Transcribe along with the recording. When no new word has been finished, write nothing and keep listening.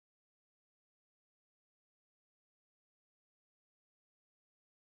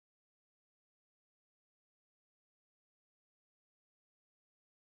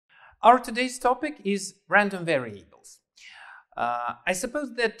Our today's topic is random variables. I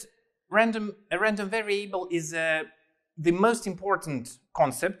suppose that a random variable is the most important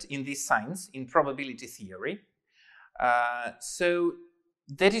concept in this science, in probability theory. So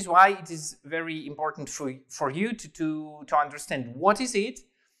that is why it is very important for you to understand what is it,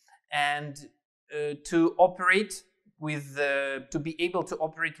 and to operate with to be able to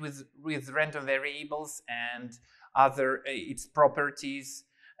operate with random variables and other its properties,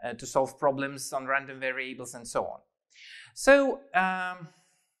 to solve problems on random variables and so on. So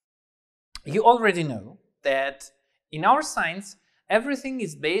you already know that in our science everything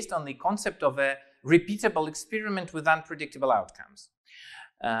is based on the concept of a repeatable experiment with unpredictable outcomes.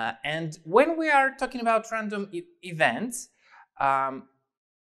 And when we are talking about random events,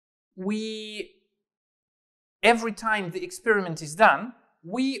 every time the experiment is done,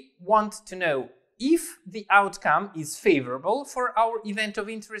 we want to know if the outcome is favorable for our event of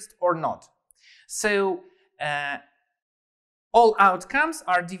interest or not. So all outcomes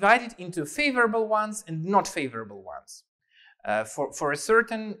are divided into favorable ones and not favorable ones for a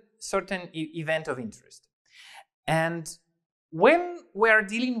certain event of interest. And when we are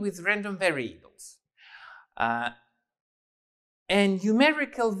dealing with random variables, a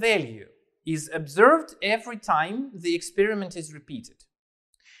numerical value is observed every time the experiment is repeated.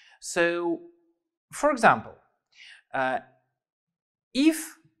 So, for example,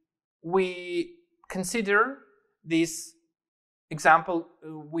 if we consider this example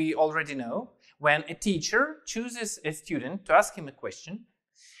we already know, when a teacher chooses a student to ask him a question,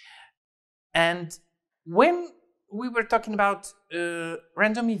 and when we were talking about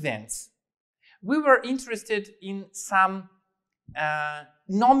random events, we were interested in some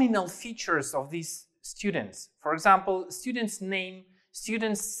nominal features of these students. For example, student's name,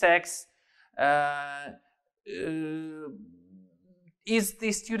 student's sex, is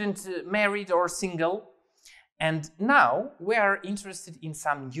the student married or single? And now we are interested in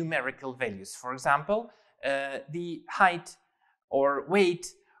some numerical values. For example, the height or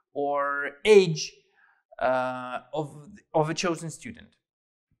weight or age of a chosen student.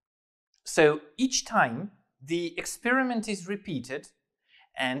 So each time the experiment is repeated,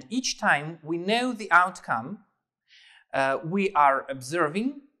 and each time we know the outcome, we are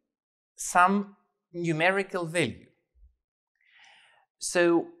observing some numerical value.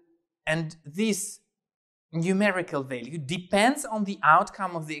 So, and this numerical value depends on the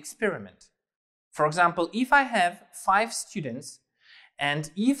outcome of the experiment. For example, if I have 5 students, and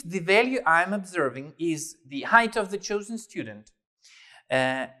if the value I'm observing is the height of the chosen student,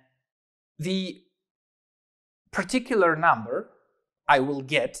 the particular number I will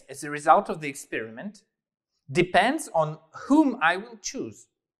get as a result of the experiment depends on whom I will choose.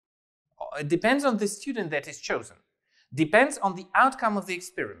 It depends on the student that is chosen. Depends on the outcome of the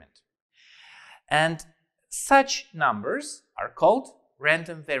experiment. And such numbers are called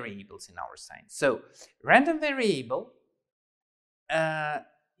random variables in our science. So, random variable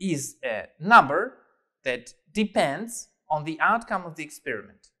is a number that depends on the outcome of the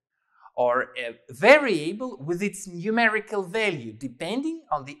experiment, or a variable with its numerical value depending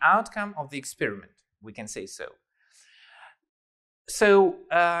on the outcome of the experiment, we can say so. So,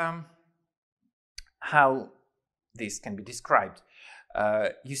 how this can be described?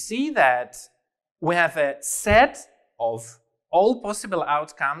 You see that we have a set of all possible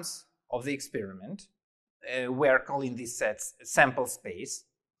outcomes of the experiment. We are calling these sets sample space,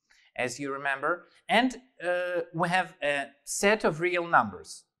 as you remember. And we have a set of real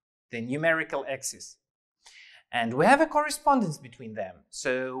numbers, the numerical axis. And we have a correspondence between them.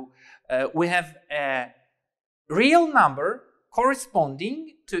 So we have a real number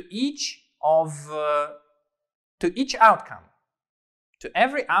corresponding to each outcome, to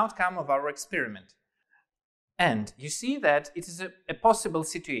every outcome of our experiment. And you see that it is a possible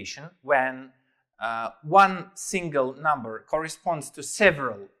situation when one single number corresponds to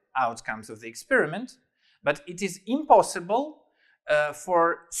several outcomes of the experiment, but it is impossible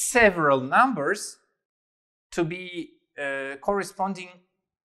for several numbers to be corresponding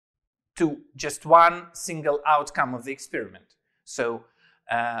to just one single outcome of the experiment. So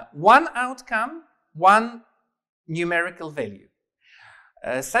one outcome, one numerical value.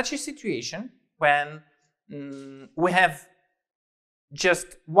 Such a situation when we have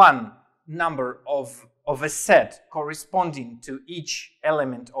just one number of a set corresponding to each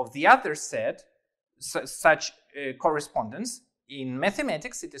element of the other set, such correspondence, in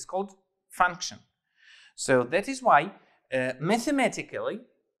mathematics it is called function. So that is why mathematically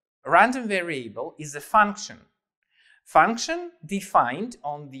random variable is a function. Function defined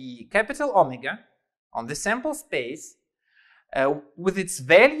on the capital omega, on the sample space, with its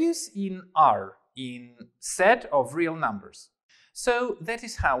values in R, in set of real numbers. So that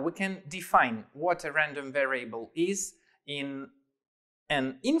is how we can define what a random variable is in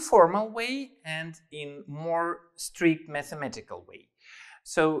an informal way and in more strict mathematical way.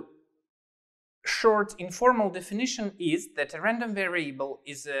 So short informal definition is that a random variable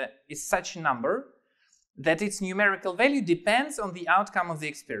is such a number that its numerical value depends on the outcome of the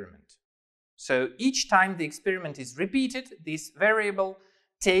experiment. So each time the experiment is repeated, this variable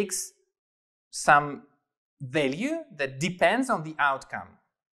takes some value that depends on the outcome.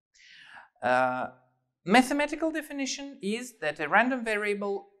 Mathematical definition is that a random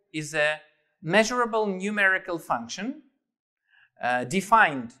variable is a measurable numerical function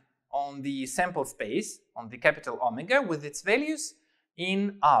defined on the sample space, on the capital omega, with its values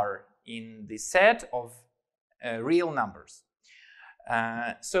in R, in the set of real numbers.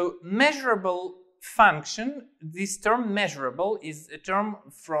 So measurable function, this term measurable is a term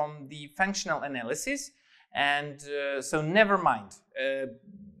from the functional analysis, and so never mind.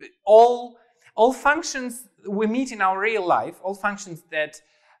 All functions we meet in our real life, all functions that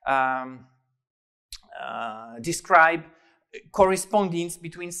describe correspondence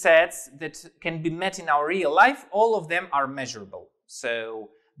between sets that can be met in our real life, all of them are measurable.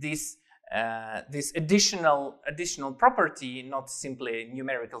 So this additional property, not simply a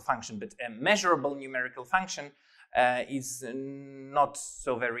numerical function, but a measurable numerical function, is not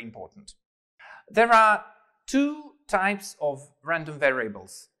so very important. There are two types of random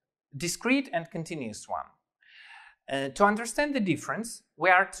variables, discrete and continuous one. To understand the difference, we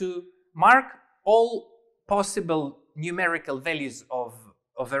are to mark all possible numerical values of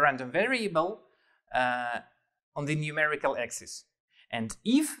a random variable on the numerical axis. And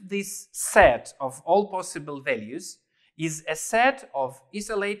if this set of all possible values is a set of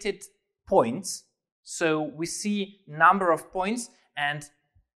isolated points, so we see number of points and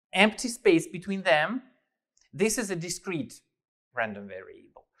empty space between them, this is a discrete random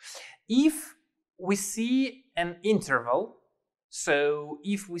variable. If we see an interval, so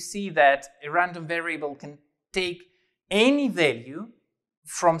if we see that a random variable can take any value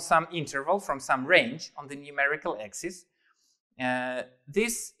from some interval, from some range on the numerical axis,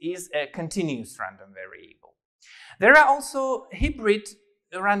 this is a continuous random variable. There are also hybrid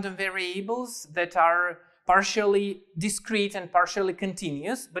random variables that are partially discrete and partially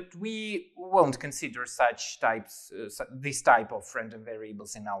continuous, but we won't consider this type of random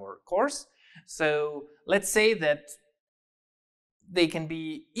variables in our course. So let's say that they can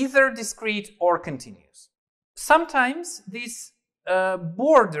be either discrete or continuous. Sometimes this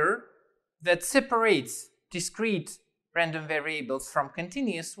border that separates discrete random variables from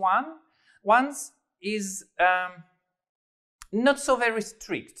continuous ones is not so very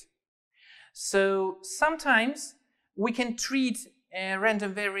strict. So sometimes we can treat a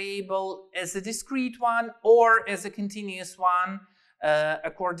random variable as a discrete one or as a continuous one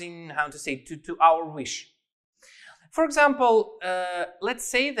according, to our wish. For example, let's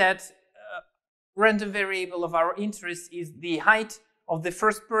say that random variable of our interest is the height of the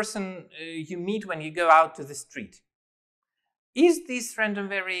first person you meet when you go out to the street. Is this random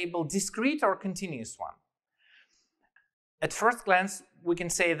variable discrete or continuous one? At first glance, we can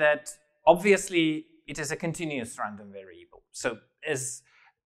say that obviously it is a continuous random variable. So as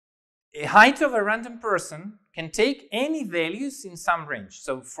a height of a random person can take any values in some range.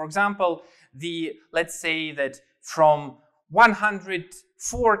 So for example, let's say that from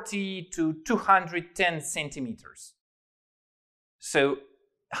 140 to 210 centimeters. So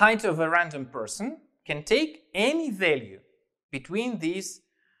height of a random person can take any value between these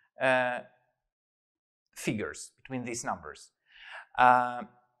figures, between these numbers.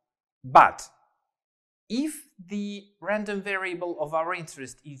 But if the random variable of our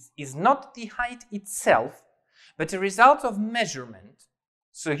interest is not the height itself, but a result of measurement,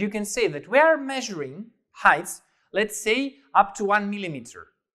 so you can say that we are measuring heights, let's say up to 1 millimeter.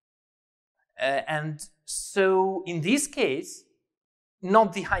 And so in this case,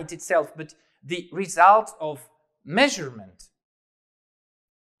 not the height itself, but the result of measuring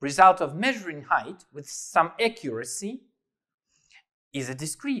height with some accuracy is a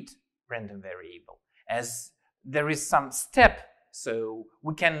discrete random variable, as there is some step. So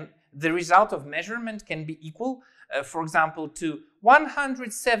the result of measurement can be equal, for example, to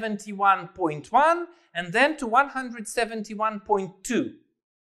 171.1 and then to 171.2.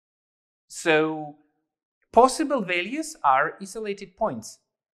 So possible values are isolated points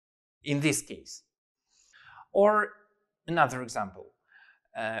in this case. Or another example,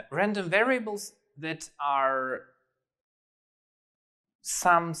 random variables that are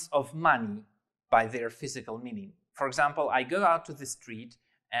sums of money by their physical meaning. For example, I go out to the street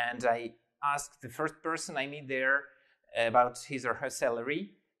and I ask the first person I meet there about his or her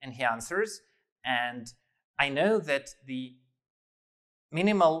salary, and he answers, and I know that the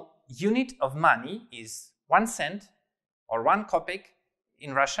minimal unit of money is 1 cent or 1 kopeck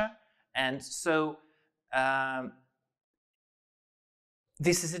in Russia, and so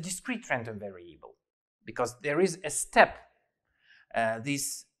this is a discrete random variable because there is a step,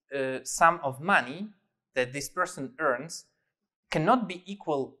 this sum of money that this person earns cannot be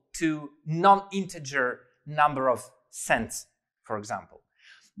equal to non-integer number of cents, for example.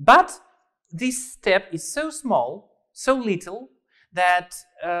 But this step is so small, so little, that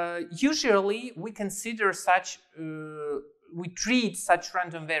usually we consider such, we treat such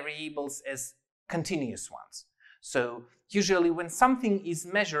random variables as continuous ones. So usually when something is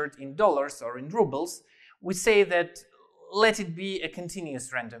measured in dollars or in rubles, we say that let it be a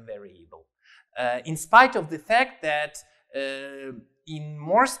continuous random variable. In spite of the fact that in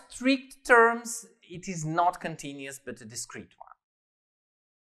more strict terms, it is not continuous but a discrete one.